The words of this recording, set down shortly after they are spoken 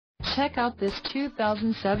Check out this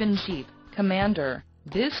 2007 Jeep Commander.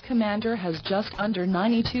 This Commander has just under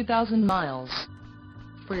 92,000 miles.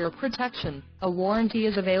 For your protection, a warranty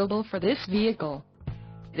is available for this vehicle.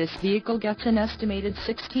 This vehicle gets an estimated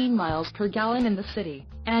 16 miles per gallon in the city,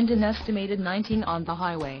 and an estimated 19 on the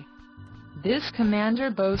highway. This Commander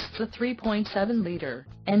boasts a 3.7-liter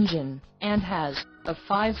engine, and has a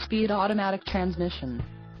 5-speed automatic transmission.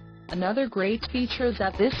 Another great feature is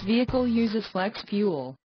that this vehicle uses flex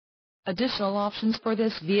fuel. Additional options for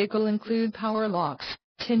this vehicle include power locks,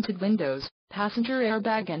 tinted windows, passenger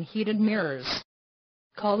airbag and heated mirrors.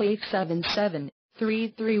 Call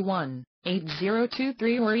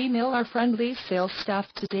 877-331-8023 or email our friendly sales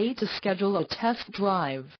staff today to schedule a test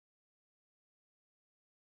drive.